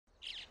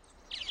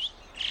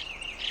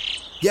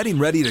Getting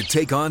ready to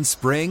take on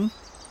spring?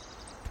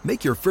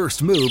 Make your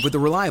first move with the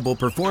reliable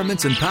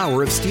performance and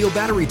power of Steel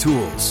battery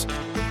tools.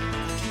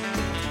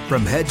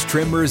 From hedge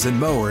trimmers and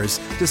mowers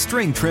to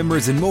string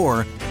trimmers and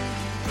more,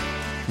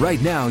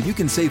 right now you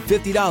can save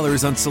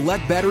 $50 on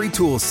select battery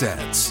tool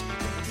sets.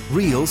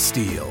 Real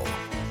Steel.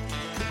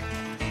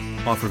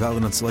 Offer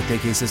valid on select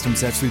AK system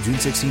sets through June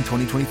 16,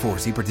 2024.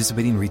 See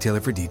participating retailer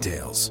for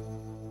details.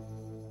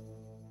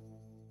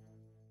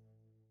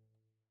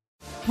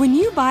 When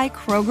you buy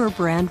Kroger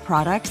brand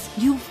products,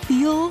 you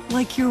feel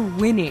like you're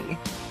winning.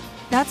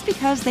 That's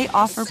because they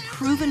offer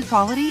proven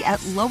quality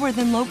at lower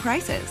than low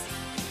prices.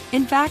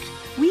 In fact,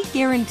 we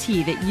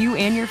guarantee that you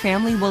and your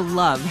family will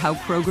love how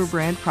Kroger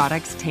brand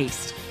products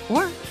taste,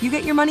 or you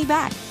get your money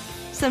back.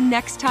 So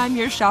next time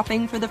you're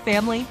shopping for the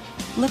family,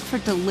 look for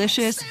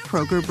delicious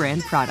Kroger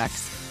brand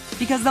products,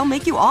 because they'll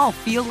make you all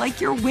feel like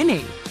you're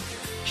winning.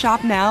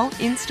 Shop now,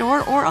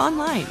 in-store, or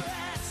online.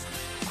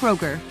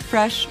 Kroger,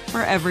 fresh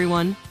for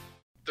everyone.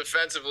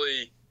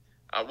 Defensively,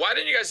 why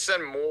didn't you guys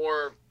send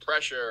more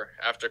pressure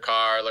after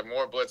Carr, like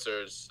more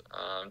blitzers,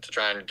 to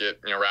try and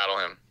rattle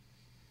him?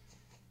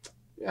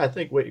 Yeah, I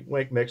think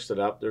Wake mixed it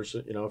up. There's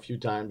a few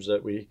times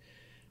that we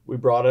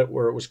brought it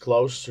where it was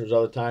close. There's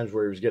other times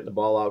where he was getting the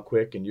ball out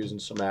quick and using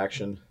some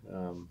action.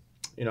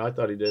 I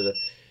thought he did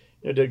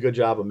a good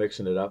job of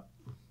mixing it up.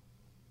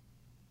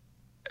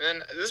 And then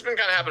this has been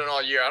kind of happening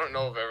all year. I don't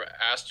know if I've ever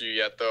asked you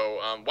yet, though.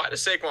 Why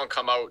does Saquon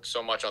come out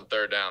so much on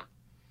third down?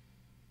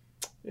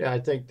 Yeah,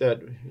 I think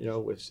that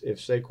if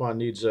Saquon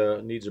needs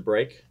a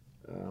break,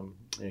 and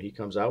he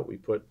comes out, we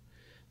put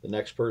the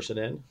next person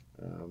in.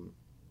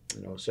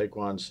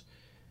 Saquon's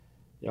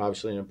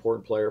obviously an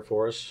important player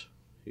for us.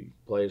 He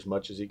plays as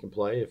much as he can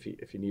play.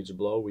 If he needs a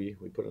blow, we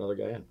put another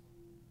guy in.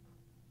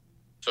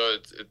 So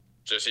it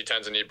just he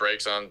tends to need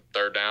breaks on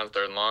third downs,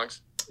 third and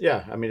longs?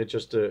 Yeah, I mean,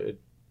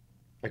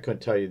 I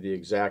couldn't tell you the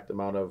exact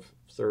amount of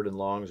third and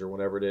longs or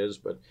whatever it is,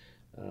 but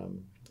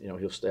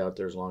he'll stay out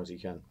there as long as he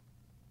can.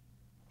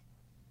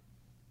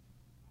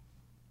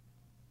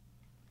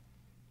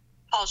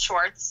 Paul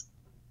Schwartz.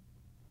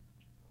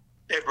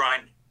 Hey,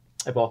 Brian.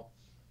 Hey, Paul.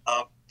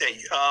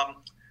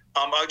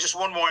 Just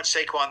one more on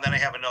Saquon, then I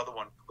have another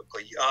one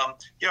quickly.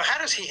 How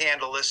does he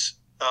handle this,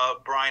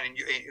 Brian? And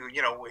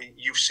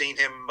you've seen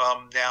him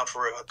now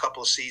for a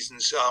couple of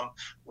seasons.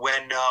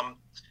 When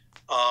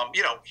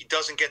he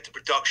doesn't get the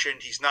production,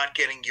 he's not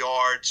getting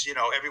yards.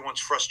 Everyone's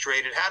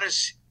frustrated. How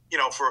does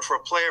for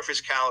a player of his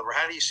caliber,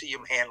 how do you see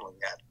him handling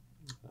that?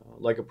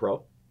 Like a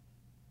pro.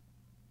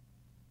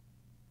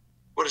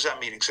 What does that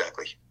mean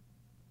exactly?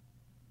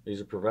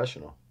 He's a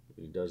professional.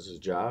 He does his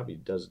job. He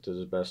does it to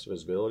the best of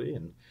his ability,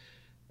 and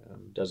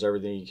does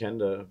everything he can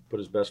to put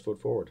his best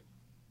foot forward.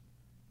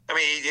 I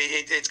mean,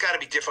 it's got to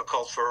be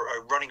difficult for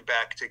a running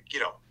back to,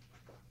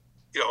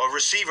 a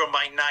receiver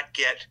might not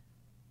get,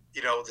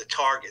 the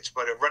targets,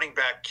 but a running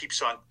back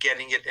keeps on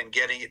getting it and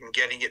getting it and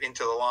getting it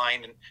into the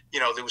line. And,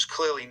 there was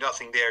clearly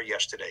nothing there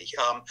yesterday.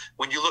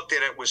 When you looked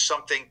at it, was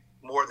something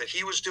more that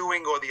he was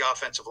doing or the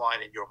offensive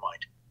line in your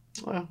mind?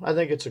 Well, I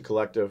think it's a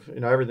collective.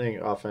 Everything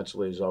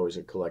offensively is always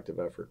a collective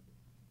effort.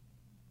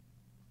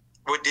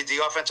 Did the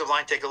offensive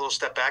line take a little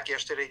step back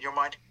yesterday in your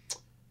mind?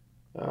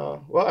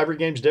 Well, every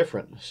game's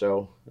different.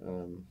 So,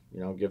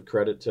 give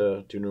credit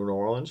to New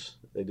Orleans.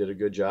 They did a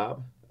good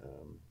job.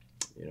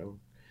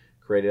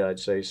 Created, I'd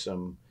say,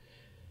 some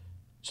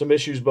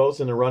issues both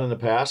in the run and the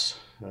pass.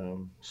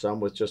 Some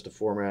with just a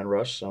four-man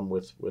rush, some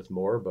with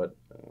more. But,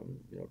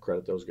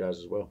 credit those guys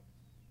as well.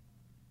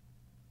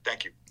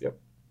 Thank you. Yep.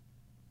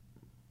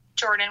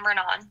 Jordan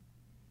Renan.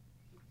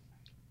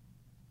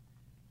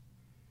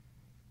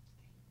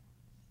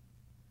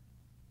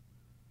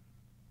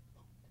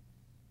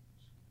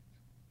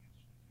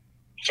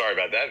 Sorry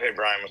about that. Hey,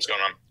 Brian, what's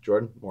going on?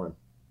 Jordan, morning.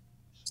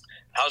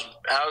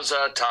 How's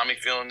Tommy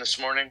feeling this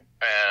morning?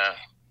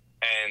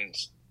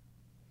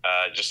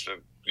 Just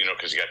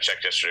because he got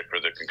checked yesterday for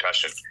the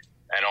concussion,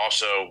 and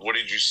also, what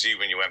did you see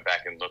when you went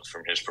back and looked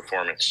from his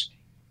performance?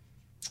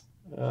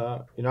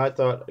 I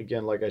thought,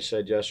 again, like I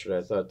said yesterday,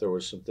 I thought there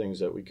was some things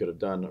that we could have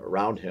done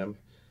around him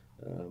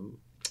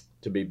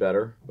to be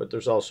better. But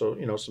there's also,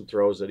 some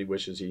throws that he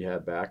wishes he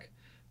had back.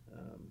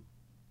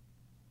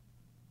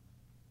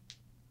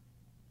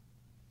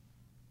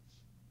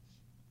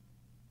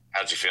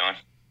 How's he feeling?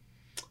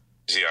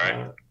 Is he all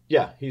right?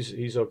 Yeah,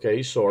 he's okay.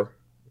 He's sore.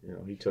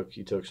 He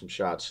took some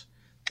shots,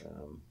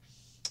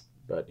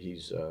 but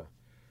he's,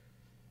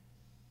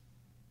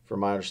 from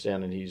my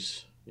understanding,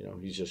 he's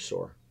just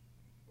sore.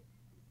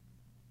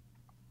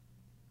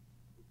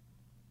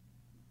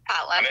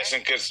 I'm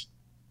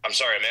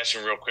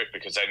asking real quick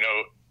because I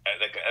know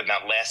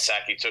that last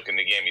sack he took in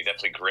the game, he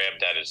definitely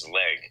grabbed at his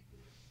leg.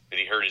 Did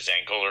he hurt his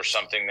ankle or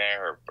something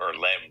there, or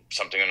leg,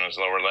 something on his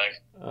lower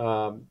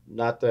leg?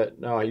 Not that.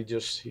 No, he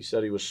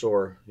said he was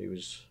sore. He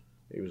was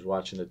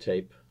watching the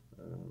tape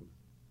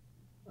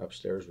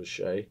upstairs with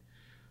Shay.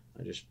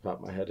 I just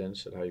popped my head in,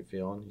 said, "How you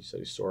feeling?" He said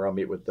he's sore. I'll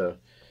meet with the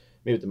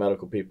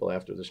medical people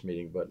after this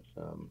meeting, but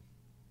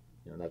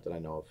not that I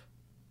know of.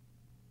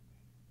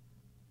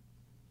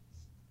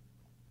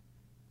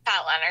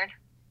 Pat Leonard.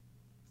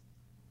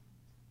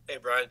 Hey,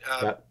 Brian.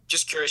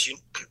 Just curious,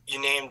 you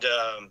named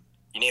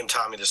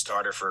Tommy the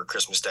starter for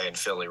Christmas Day in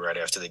Philly right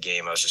after the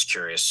game. I was just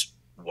curious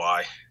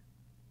why.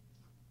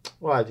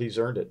 Well, he's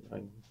earned it.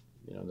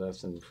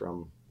 Nothing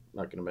from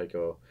not going to make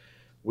a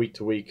week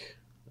to week,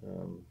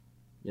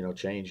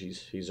 change.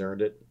 He's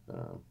earned it.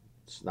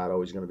 It's not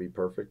always going to be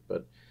perfect,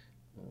 but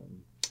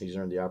he's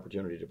earned the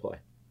opportunity to play.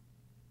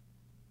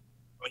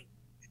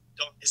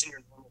 Isn't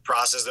your normal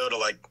process though to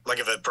like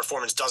if a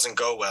performance doesn't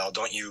go well,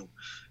 don't you?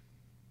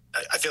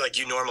 I feel like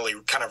you normally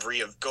kind of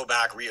go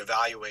back,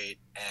 reevaluate,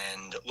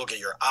 and look at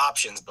your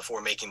options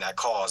before making that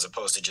call, as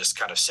opposed to just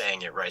kind of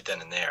saying it right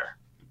then and there.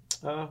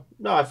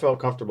 No, I felt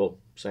comfortable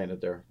saying it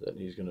there, that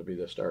he's going to be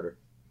the starter.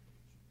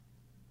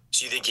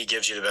 So you think he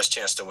gives you the best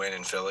chance to win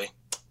in Philly?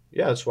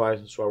 Yeah, that's why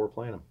we're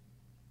playing him.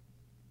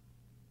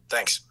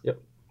 Thanks.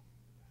 Yep.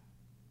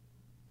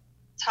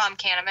 Tom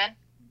Canneman.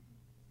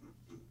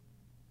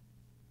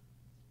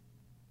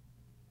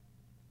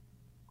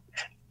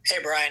 Hey,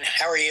 Brian.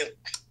 How are you?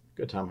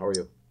 Good, Tom. How are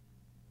you?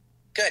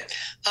 Good.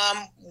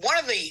 One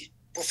of the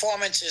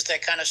performances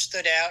that kind of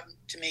stood out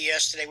to me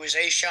yesterday was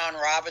Ashawn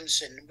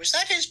Robinson. Was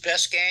that his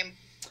best game?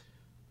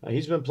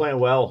 He's been playing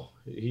well.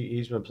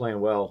 He's been playing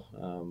well.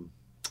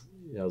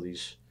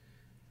 These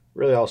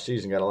really all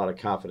season got a lot of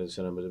confidence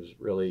in him, but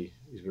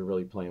he's been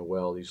really playing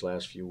well these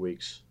last few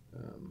weeks.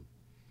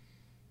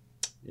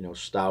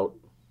 Stout,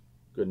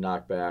 good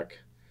knockback,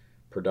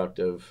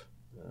 productive.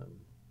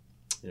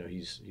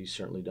 He's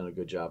certainly done a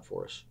good job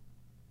for us.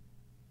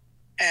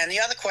 And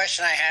the other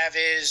question I have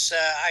is,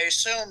 I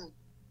assume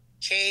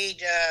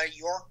Cade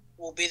York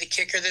will be the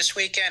kicker this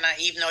weekend,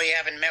 even though you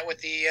haven't met with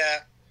the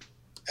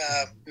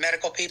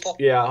medical people?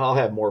 Yeah, I'll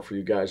have more for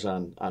you guys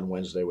on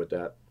Wednesday with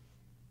that.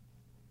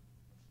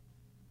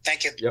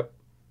 Thank you. Yep.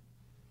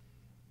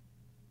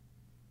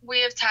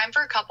 We have time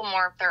for a couple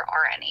more if there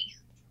are any.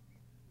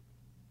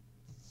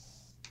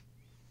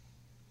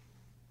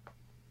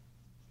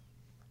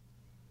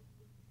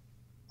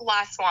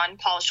 Last one,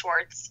 Paul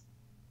Schwartz.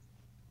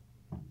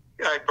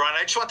 Yeah, Brian,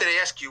 I just wanted to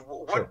ask you,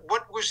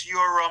 what was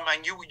your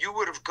and you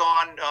would have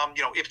gone,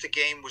 if the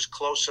game was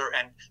closer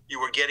and you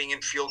were getting in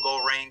field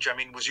goal range. I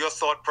mean, was your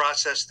thought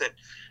process that,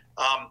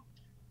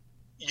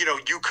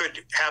 you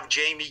could have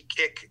Jamie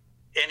kick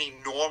any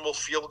normal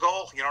field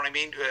goal? You know what I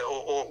mean?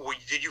 Or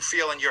did you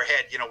feel in your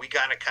head, we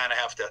kind of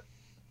have to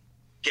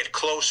get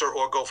closer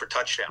or go for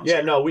touchdowns?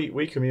 Yeah, no,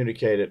 we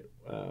communicated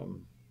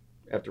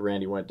after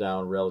Randy went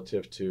down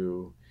relative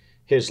to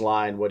his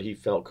line, what he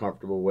felt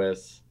comfortable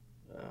with.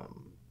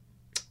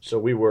 So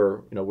we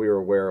were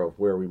aware of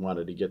where we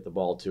wanted to get the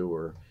ball to,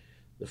 or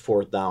the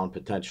fourth down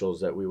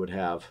potentials that we would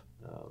have,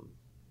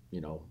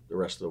 the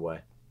rest of the way.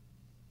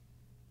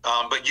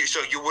 But you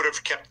would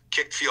have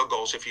kicked field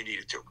goals if you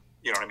needed to.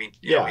 You know what I mean?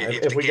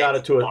 If we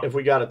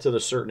got it to the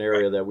certain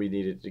area that we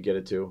needed to get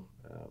it to.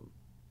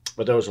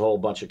 But there was a whole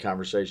bunch of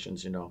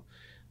conversations,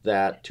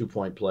 that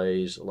 2-point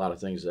plays, a lot of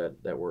things that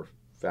were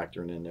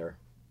factoring in there.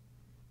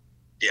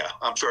 Yeah,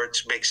 I'm sure it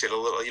makes it a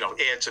little,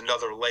 adds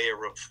another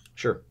layer of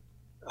sure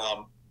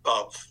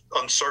of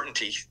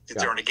uncertainty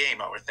during a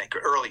game, I would think,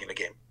 early in the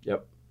game.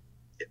 Yep.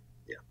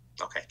 Yeah.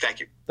 Okay. Thank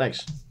you.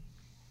 Thanks.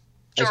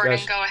 Jordan,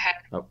 Thanks, go ahead.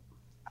 Oh.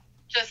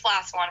 Just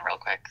last one real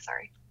quick.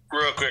 Sorry.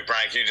 Real quick,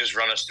 Brian, can you just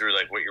run us through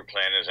what your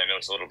plan is? I know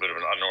it's a little bit of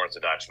an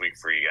unorthodox week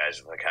for you guys,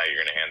 how you're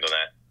going to handle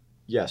that.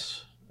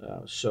 Yes.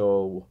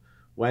 So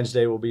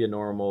Wednesday will be a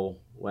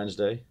normal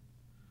Wednesday.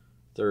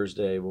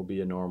 Thursday will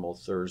be a normal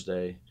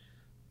Thursday.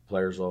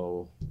 Players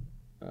will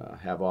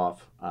have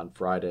off on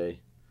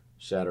Friday.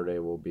 Saturday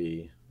will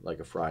be like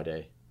a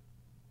Friday.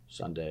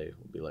 Sunday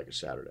will be like a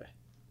Saturday.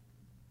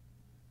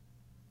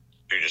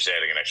 You're just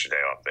adding an extra day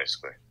off,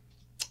 basically,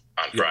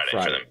 on Friday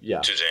for them.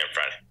 Yeah. Tuesday and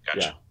Friday. Gotcha.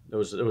 Yeah. There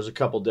was a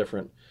couple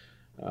different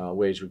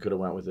ways we could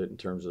have went with it in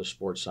terms of the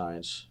sports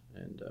science,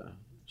 and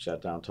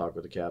sat down, talked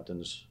with the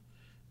captains,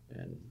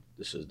 and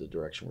this is the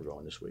direction we're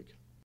going this week.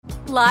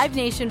 Live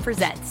Nation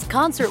presents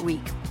Concert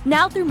Week.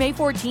 Now through May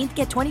 14th,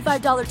 get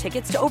 $25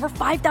 tickets to over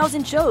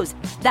 5,000 shows.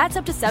 That's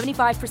up to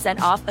 75%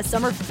 off a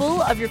summer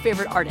full of your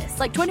favorite artists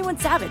like 21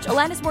 Savage,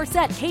 Alanis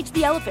Morissette, Cage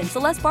the Elephant,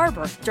 Celeste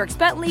Barber, Dierks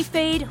Bentley,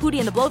 Fade, Hootie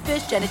and the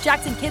Blowfish, Janet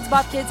Jackson, Kids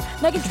Bop Kids,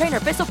 Meghan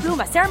Trainor, Peso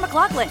Pluma, Sarah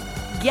McLachlan.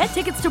 Get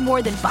tickets to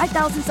more than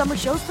 5,000 summer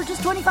shows for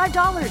just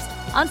 $25.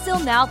 Until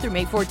now through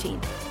May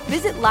 14th.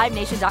 Visit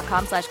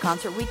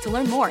LiveNation.com/Concert Week to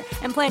learn more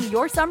and plan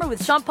your summer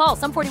with Sean Paul,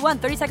 Sum 41,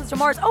 30 Seconds to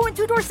Mars, and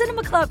Two Door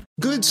Cinema Club.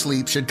 Good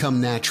sleep should come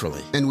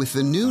naturally, and with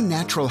the new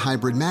Natural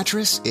Hybrid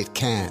mattress, it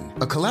can.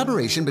 A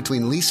collaboration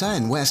between Lisa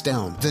and West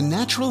Elm, the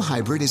Natural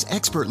Hybrid is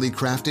expertly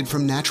crafted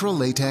from natural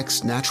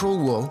latex, natural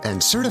wool,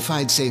 and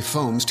certified safe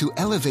foams to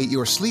elevate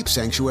your sleep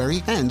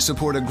sanctuary and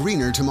support a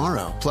greener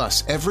tomorrow.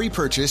 Plus, every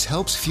purchase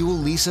helps fuel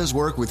Lisa's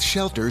work with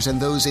shelters and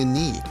those in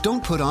need.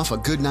 Don't put off a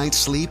good night's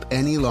sleep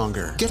any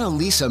longer. Get a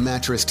Lisa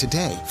mattress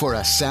today for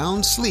a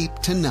sound sleep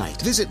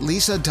tonight. Visit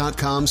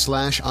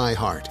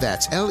lisa.com/iHeart.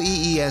 That's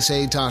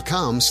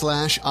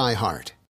LEESA.com/iHeart.